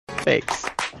Thanks.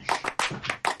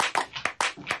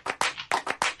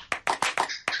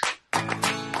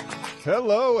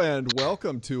 Hello and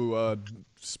welcome to a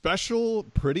special,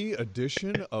 pretty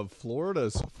edition of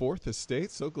Florida's Fourth Estate.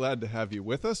 So glad to have you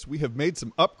with us. We have made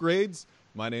some upgrades.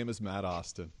 My name is Matt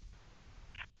Austin.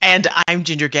 And I'm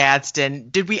Ginger Gadsden.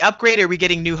 Did we upgrade? Are we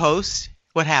getting new hosts?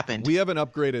 What happened? We haven't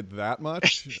upgraded that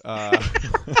much.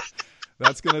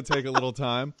 That's going to take a little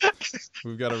time.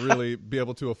 We've got to really be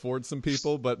able to afford some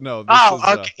people. But no.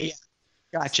 Okay.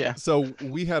 Gotcha. So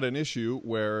we had an issue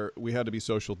where we had to be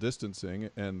social distancing,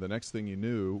 and the next thing you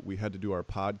knew, we had to do our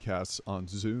podcasts on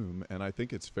Zoom, and I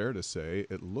think it's fair to say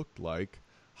it looked like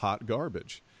hot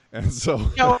garbage. And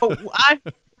so I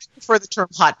prefer the term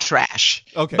hot trash.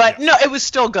 Okay. But yes. no, it was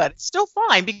still good. It's still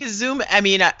fine because Zoom, I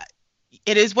mean,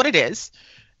 it is what it is.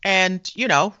 And,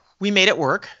 we made it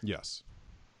work. Yes.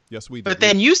 Yes, we did. But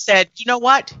then you said, you know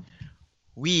what?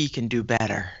 We can do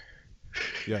better.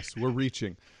 Yes, we're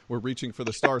reaching. We're reaching for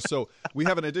the stars. So we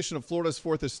have an edition of Florida's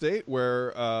Fourth Estate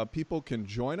where people can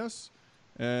join us,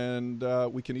 and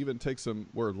we can even take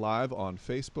we're live on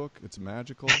Facebook. It's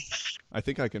magical. I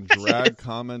think I can drag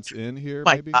comments in here,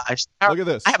 maybe. Gosh. Look at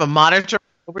this. I have a monitor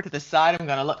over to the side. I'm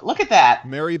going to look at that.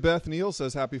 Mary Beth Neal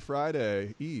says, Happy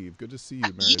Friday. Eve, good to see you,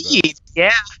 Mary Eve, Beth.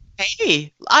 yeah.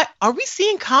 Hey, are we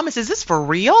seeing comments? Is this for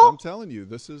real? I'm telling you,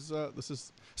 this is.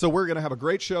 So we're going to have a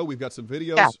great show. We've got some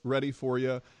videos ready for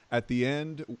you. At the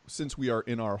end, since we are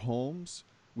in our homes,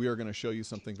 we are going to show you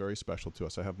something very special to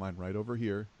us. I have mine right over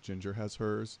here. Ginger has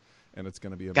hers, and it's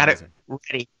going to be amazing. Got it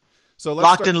ready. So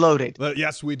locked and loaded.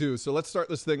 Yes, we do. So let's start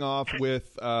this thing off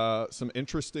with some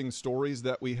interesting stories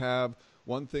that we have.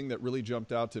 One thing that really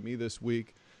jumped out to me this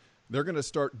week, they're going to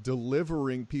start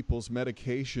delivering people's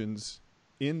medications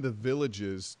in the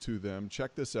villages to them.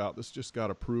 Check this out. This just got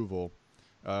approval.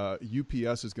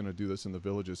 UPS is going to do this in the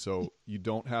villages, so you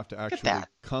don't have to actually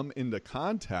come into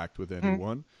contact with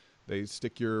anyone. Mm-hmm. They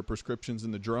stick your prescriptions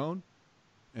in the drone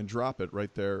and drop it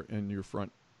right there in your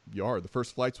front yard. The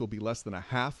first flights will be less than a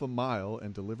half a mile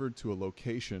and delivered to a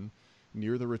location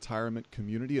near the retirement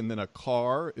community, and then a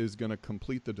car is going to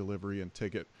complete the delivery and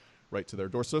take it right to their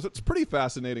door. So it's pretty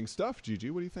fascinating stuff. Gigi,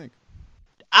 what do you think?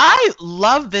 I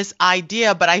love this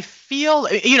idea, but I feel,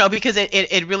 because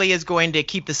it really is going to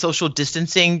keep the social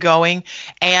distancing going,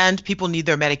 and people need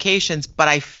their medications. But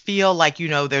I feel like,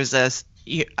 there's a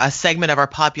segment of our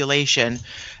population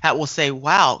that will say,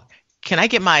 wow, can I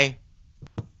get my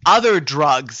other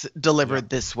drugs delivered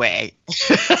this way?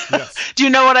 Yes. Do you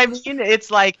know what I mean?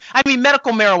 It's like,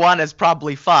 medical marijuana is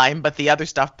probably fine, but the other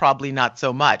stuff probably not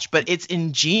so much. But it's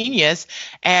ingenious,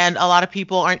 and a lot of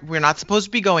people we're not supposed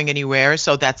to be going anywhere,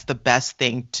 so that's the best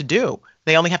thing to do.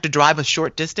 They only have to drive a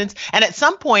short distance, and at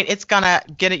some point it's going to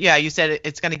get it. Yeah, you said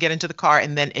it's going to get into the car,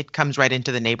 and then it comes right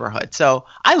into the neighborhood. So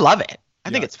I love it. I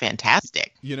think it's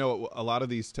fantastic. A lot of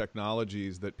these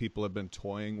technologies that people have been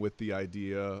toying with the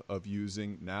idea of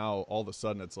using, now all of a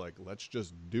sudden it's like, let's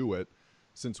just do it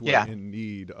since we're in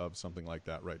need of something like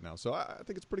that right now. So I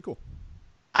think it's pretty cool.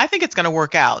 I think it's going to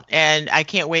work out, and I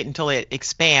can't wait until it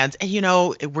expands. And,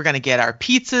 we're going to get our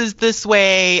pizzas this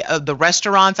way. The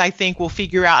restaurants, I think, will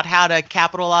figure out how to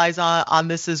capitalize on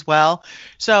this as well.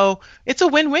 So it's a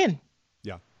win-win.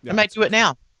 Yeah. I might do it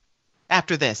now.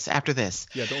 After this.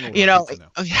 Yeah, don't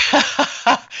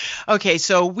know. Okay,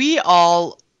 so we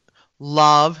all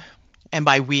love, and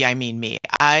by we I mean me,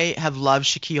 I have loved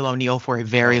Shaquille O'Neal for a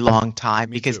very long time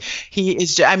because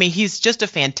he's just a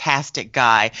fantastic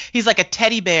guy. He's like a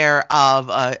teddy bear of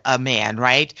a man,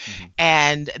 right? Mm-hmm.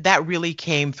 And that really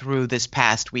came through this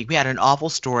past week. We had an awful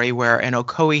story where an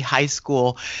Ocoee High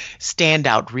School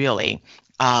standout, really,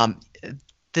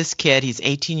 this kid, he's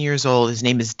 18 years old. His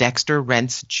name is Dexter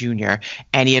Rentz Jr.,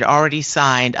 and he had already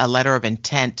signed a letter of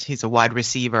intent. He's a wide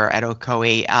receiver at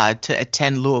Ocoee to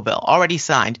attend Louisville. Already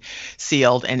signed,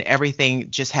 sealed, and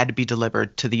everything just had to be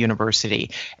delivered to the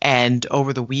university. And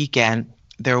over the weekend,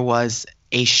 there was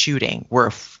a shooting where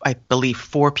I believe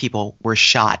 4 people were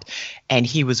shot, and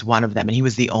he was one of them, and he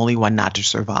was the only one not to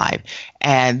survive.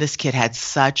 And this kid had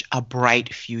such a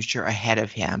bright future ahead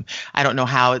of him. I don't know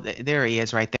how. There he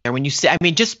is right there. When you see,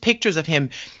 just pictures of him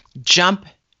jump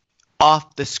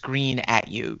off the screen at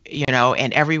you,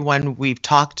 and everyone we've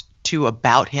talked to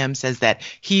about him says that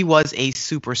he was a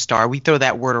superstar. We throw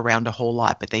that word around a whole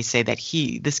lot, but they say that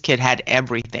this kid had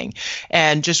everything.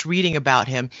 And just reading about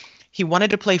him, he wanted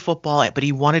to play football, but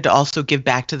he wanted to also give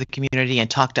back to the community and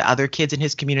talk to other kids in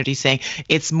his community, saying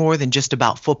it's more than just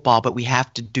about football, but we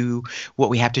have to do what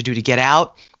we have to do to get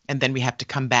out, and then we have to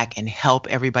come back and help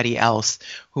everybody else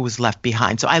who was left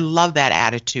behind. So I love that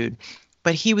attitude.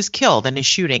 But he was killed in a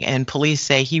shooting, and police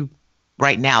say he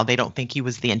right now, they don't think he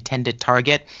was the intended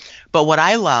target. But what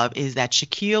I love is that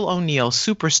Shaquille O'Neal,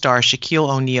 superstar Shaquille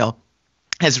O'Neal,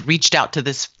 has reached out to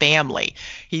this family.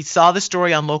 He saw the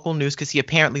story on local news because he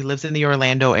apparently lives in the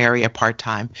Orlando area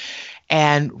part-time,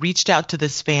 and reached out to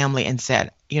this family and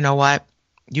said, you know what?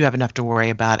 You have enough to worry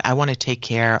about. I want to take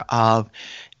care of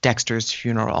Dexter's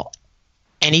funeral.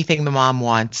 Anything the mom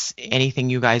wants, anything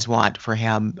you guys want for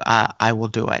him, I will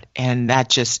do it. And that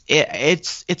just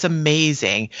it's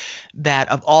amazing that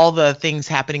of all the things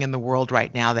happening in the world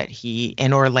right now, that he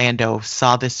in Orlando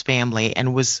saw this family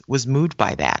and was moved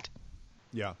by that.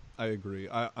 Yeah, I agree.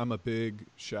 I'm a big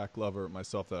Shaq lover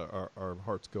myself. That our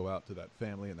hearts go out to that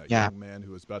family and that young man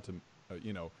who is about to,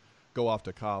 go off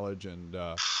to college and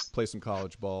play some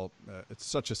college ball. It's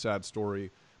such a sad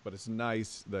story, but it's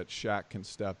nice that Shaq can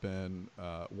step in.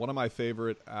 One of my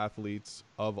favorite athletes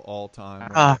of all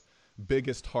time,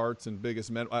 biggest hearts and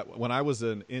biggest men. When I was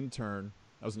an intern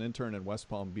in West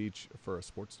Palm Beach for a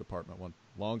sports department one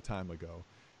long time ago,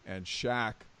 and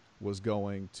Shaq was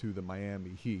going to the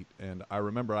Miami Heat. And I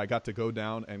remember I got to go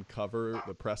down and cover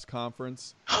the press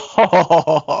conference.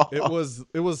 It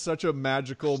was such a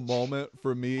magical moment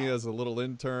for me as a little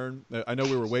intern. I know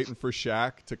we were waiting for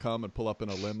Shaq to come and pull up in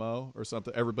a limo or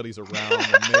something. Everybody's around.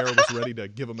 The mayor was ready to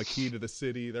give him a key to the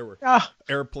city. There were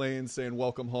airplanes saying,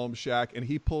 "Welcome home, Shaq." And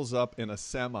he pulls up in a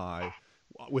semi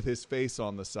with his face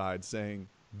on the side saying,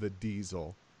 "The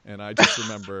Diesel." And I just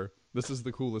remember, this is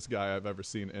the coolest guy I've ever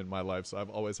seen in my life, so I've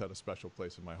always had a special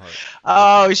place in my heart.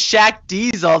 Oh, Shaq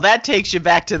Diesel. That takes you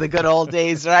back to the good old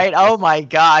days, right? Oh, my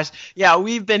gosh. Yeah,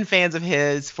 we've been fans of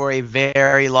his for a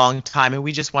very long time, and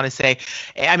we just want to say,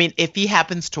 I mean, if he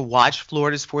happens to watch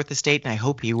Florida's Fourth Estate, and I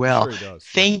hope he will, sure he does.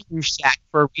 Thank you, Shaq,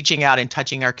 for reaching out and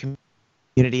touching our community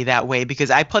that way, because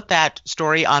I put that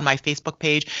story on my Facebook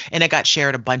page and it got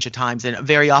shared a bunch of times, and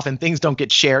very often things don't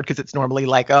get shared because it's normally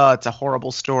like, oh, it's a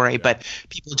horrible story, but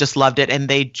people just loved it and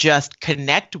they just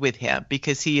connect with him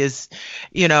because he is,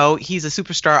 he's a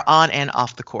superstar on and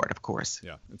off the court, of course.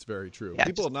 Yeah, it's very true. Yeah,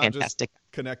 people not fantastic.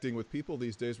 Just connecting with people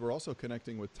these days, we're also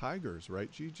connecting with tigers, right,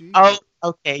 Gigi? Oh,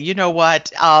 okay. You know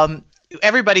what?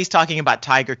 Everybody's talking about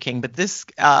Tiger King, but this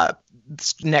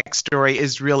next story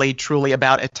is really truly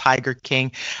about a Tiger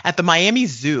King. At the Miami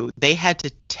Zoo, they had to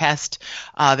test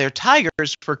their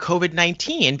tigers for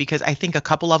COVID-19 because I think a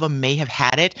couple of them may have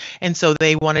had it. And so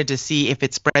they wanted to see if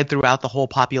it spread throughout the whole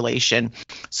population.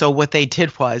 So what they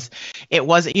did was, it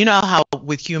wasn't, you know how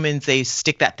with humans, they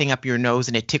stick that thing up your nose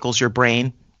and it tickles your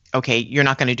brain? Okay, you're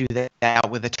not going to do that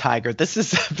with a tiger. This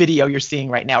is a video you're seeing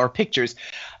right now, or pictures.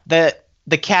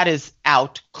 The cat is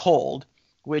out cold,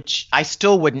 which I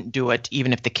still wouldn't do it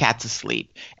even if the cat's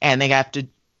asleep. And they have to,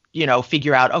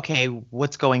 figure out, okay,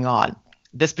 what's going on?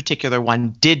 This particular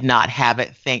one did not have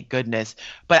it, thank goodness.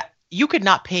 But you could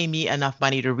not pay me enough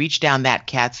money to reach down that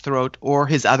cat's throat or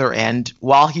his other end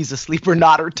while he's asleep or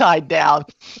not, or tied down.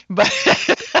 But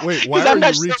wait, why are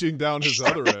you reaching down his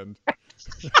other end?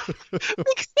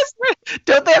 Because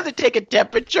don't they have to take a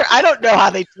temperature? I don't know how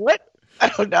they do it. I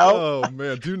don't know. Oh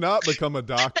man, do not become a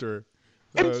doctor.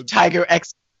 Tiger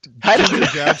X. I don't know.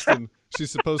 Gadsden, she's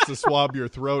supposed to swab your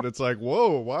throat. It's like,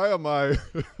 whoa, why am I?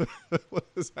 What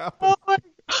is happening?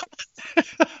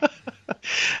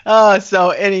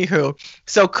 So anywho,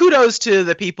 so kudos to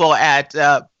the people at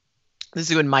the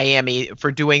zoo in Miami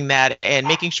for doing that and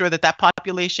making sure that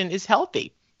population is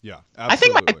healthy. Yeah, absolutely. I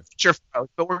think my picture froze,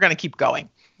 but we're going to keep going.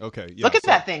 Okay. Yeah, Look at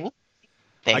that thing.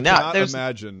 I cannot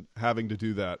imagine having to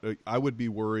do that. I would be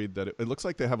worried that it looks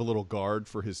like they have a little guard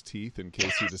for his teeth in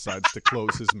case he decides to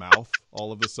close his mouth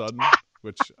all of a sudden,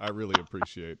 which I really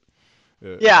appreciate.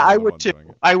 Yeah, I would too.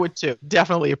 I would too.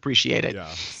 Definitely appreciate it. Yeah.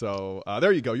 So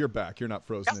there you go. You're back. You're not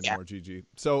frozen anymore, Gigi.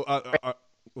 So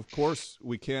of course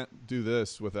we can't do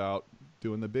this without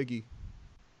doing the biggie.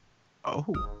 Oh.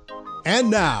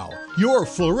 And now your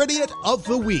Floridian of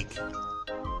the Week.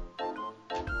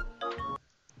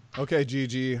 Okay,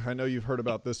 Gigi, I know you've heard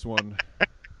about this one.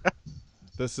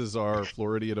 This is our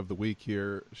Floridian of the Week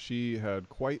here. She had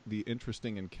quite the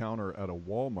interesting encounter at a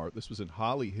Walmart. This was in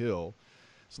Holly Hill.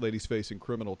 This lady's facing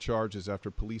criminal charges after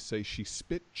police say she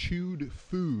spit chewed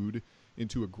food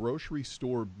into a grocery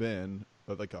store bin,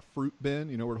 like a fruit bin,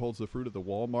 where it holds the fruit at the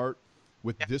Walmart,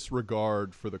 with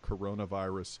disregard for the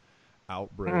coronavirus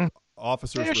outbreak.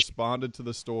 Officers responded to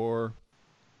the store,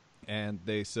 and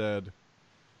they said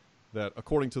that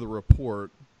according to the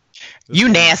report, you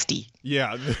nasty.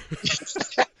 Yeah.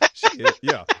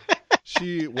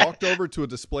 She walked over to a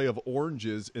display of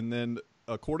oranges and then,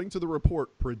 according to the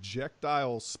report,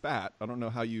 projectile spat. I don't know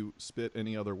how you spit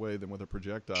any other way than with a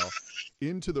projectile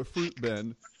into the fruit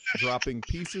bin, dropping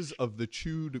pieces of the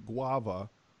chewed guava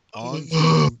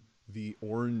onto the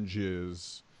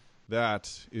oranges.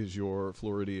 That is your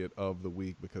Floridian of the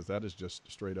week, because that is just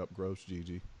straight up gross,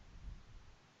 Gigi.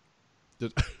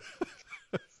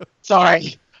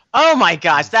 Sorry. Oh my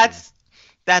gosh, that's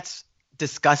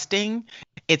disgusting.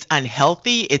 It's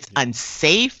unhealthy. It's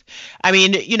unsafe. I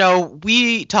mean,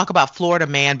 we talk about Florida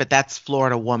man, but that's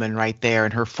Florida woman right there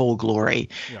in her full glory.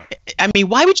 Yeah. I mean,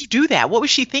 why would you do that? What was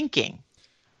she thinking?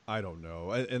 I don't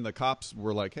know. And the cops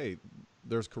were like, hey,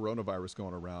 there's coronavirus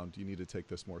going around. You need to take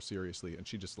this more seriously. And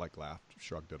she just laughed,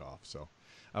 shrugged it off. So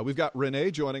we've got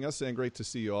Renee joining us, saying great to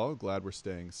see you all. Glad we're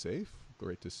staying safe.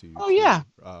 Great to see you. Oh, yeah.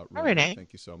 Renee.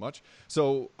 Thank you so much.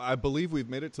 So I believe we've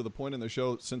made it to the point in the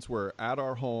show, since we're at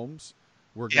our homes,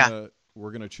 we're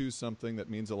gonna choose something that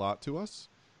means a lot to us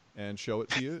and show it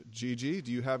to you. Gigi,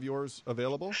 do you have yours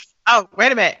available? Oh,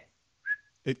 wait a minute.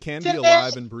 It can be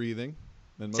alive and breathing.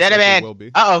 And most likely it will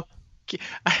be. Uh-oh.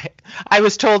 I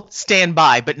was told stand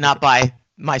by, but not by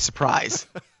my surprise.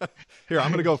 Here, I'm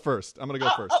going to go first. Then.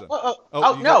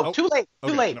 No, too late.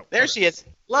 Too late. No, there she is.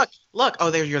 Look.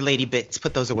 Oh, there's your lady bits.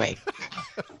 Put those away.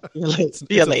 It's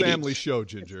a family show,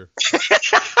 Ginger.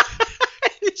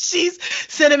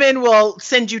 Cinnamon will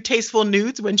send you tasteful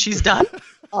nudes when she's done.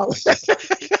 Oh. So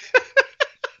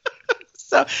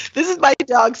this is my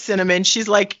dog, Cinnamon. She's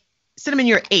like, Cinnamon,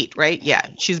 you're 8, right? Yeah,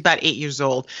 she's about 8 years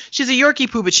old. She's a Yorkie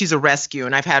poo, but she's a rescue,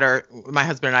 and my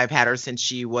husband and I have had her since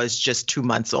she was just 2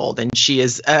 months old, and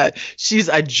she's a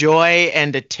joy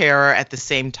and a terror at the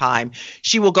same time.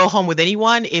 She will go home with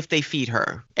anyone if they feed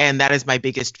her, and that is my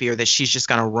biggest fear, that she's just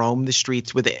going to roam the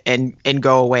streets with it and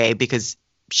go away, because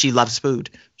she loves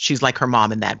food. She's like her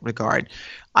mom in that regard.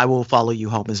 I will follow you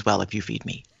home as well if you feed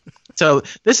me. So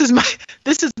this is my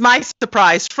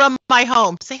surprise from my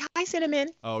home. Say hi, Cinnamon.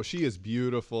 Oh, she is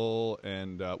beautiful.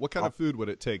 And what kind of food would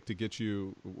it take to get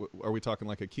you? Are we talking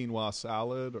like a quinoa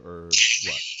salad or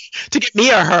what? To get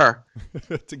me or her?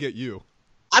 To get you.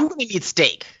 I'm going to need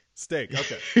steak. Steak.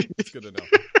 Okay, that's good to know.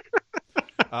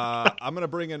 I'm going to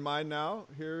bring in mine now.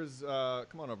 Here's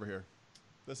come on over here.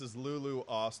 This is Lulu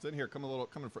Austin. Here, come in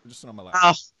front, just sit on my lap.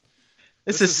 Oh.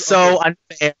 This is so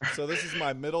unfair. So this is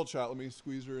my middle child. Let me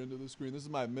squeeze her into the screen. This is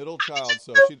my middle child.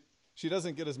 So she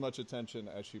doesn't get as much attention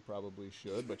as she probably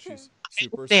should, but she's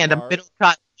super smart. A middle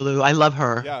child, Blue. I love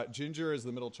her. Yeah, Ginger is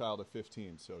the middle child of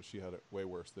 15, so she had it way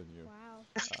worse than you.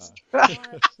 Wow.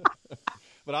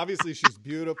 But obviously she's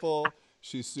beautiful.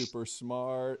 She's super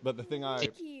smart. But the thing I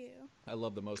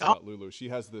love the most about Lulu, she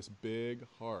has this big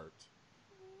heart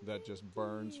that just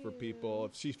burns for people.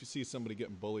 If she sees somebody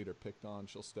getting bullied or picked on,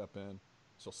 she'll step in.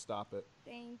 She'll stop it.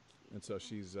 Thank you. And so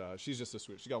she's just a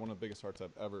sweet. She got one of the biggest hearts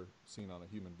I've ever seen on a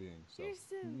human being. So You're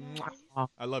so nice.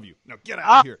 I love you. Now get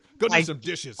out of here. Go do some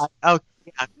dishes. Oh,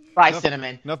 yeah. Bye,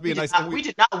 Cinnamon. Enough being nice. We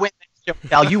did not win that show.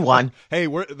 Del, you won. Hey,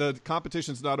 the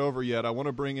competition's not over yet. I want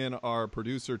to bring in our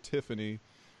producer, Tiffany.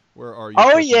 Where are you?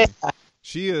 Oh, Tiffany? yeah.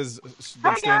 She's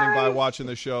been standing by watching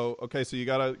the show. Okay, so you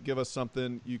got to give us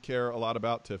something you care a lot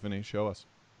about, Tiffany. Show us.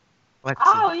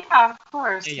 Yeah, of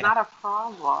course. Yeah. Not a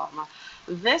problem.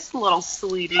 This little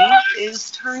sweetie is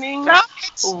turning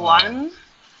 1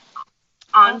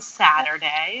 on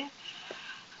Saturday.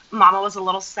 Mama was a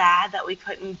little sad that we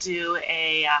couldn't do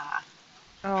a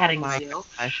petting zoo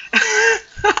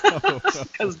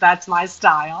because that's my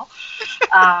style.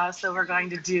 So we're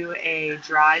going to do a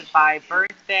drive-by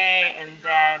birthday, and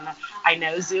then I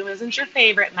know Zoom isn't your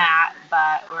favorite, Matt,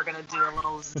 but we're going to do a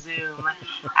little Zoom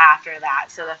after that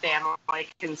so the family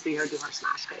can see her do her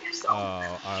smash cake. So,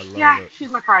 I love it. She's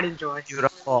my pride and joy.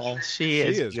 Beautiful. She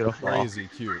is beautiful. Crazy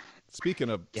cute. Speaking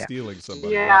of stealing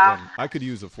somebody, I could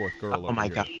use a fourth girl over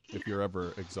here if you're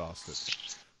ever exhausted.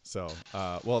 So,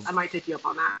 well, I might take you up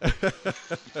on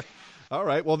that. All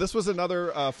right. Well, this was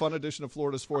another fun edition of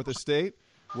Florida's Fourth Estate.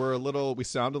 We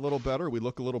sound a little better. We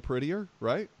look a little prettier,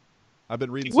 right? I've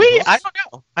been reading some books.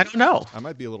 I don't know. I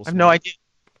might be a little I have no idea.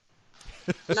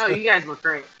 No, you guys look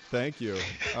great. Thank you.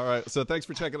 All right. So thanks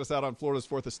for checking us out on Florida's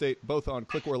Fourth Estate, both on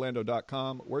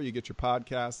clickorlando.com, where you get your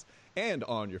podcasts, and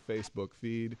on your Facebook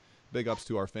feed. Big ups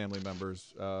to our family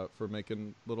members for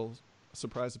making little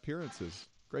surprise appearances.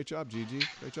 Great job, Gigi.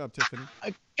 Great job, Tiffany.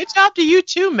 Good job to you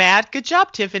too, Matt. Good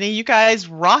job, Tiffany. You guys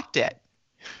rocked it.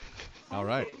 All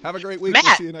right. Have a great week. Matt,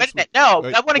 we'll see you next week. No,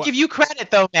 I want to give you credit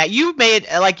though, Matt. You made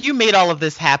all of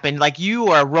this happen. Like, you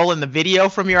are rolling the video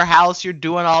from your house. You're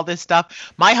doing all this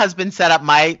stuff. My husband set up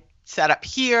my setup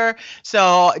here.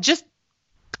 So just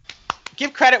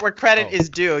give credit where credit is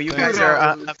due. You guys are.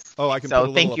 I can put a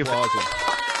little applause in.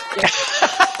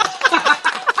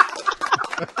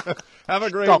 Have a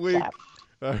great week.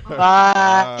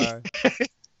 Bye.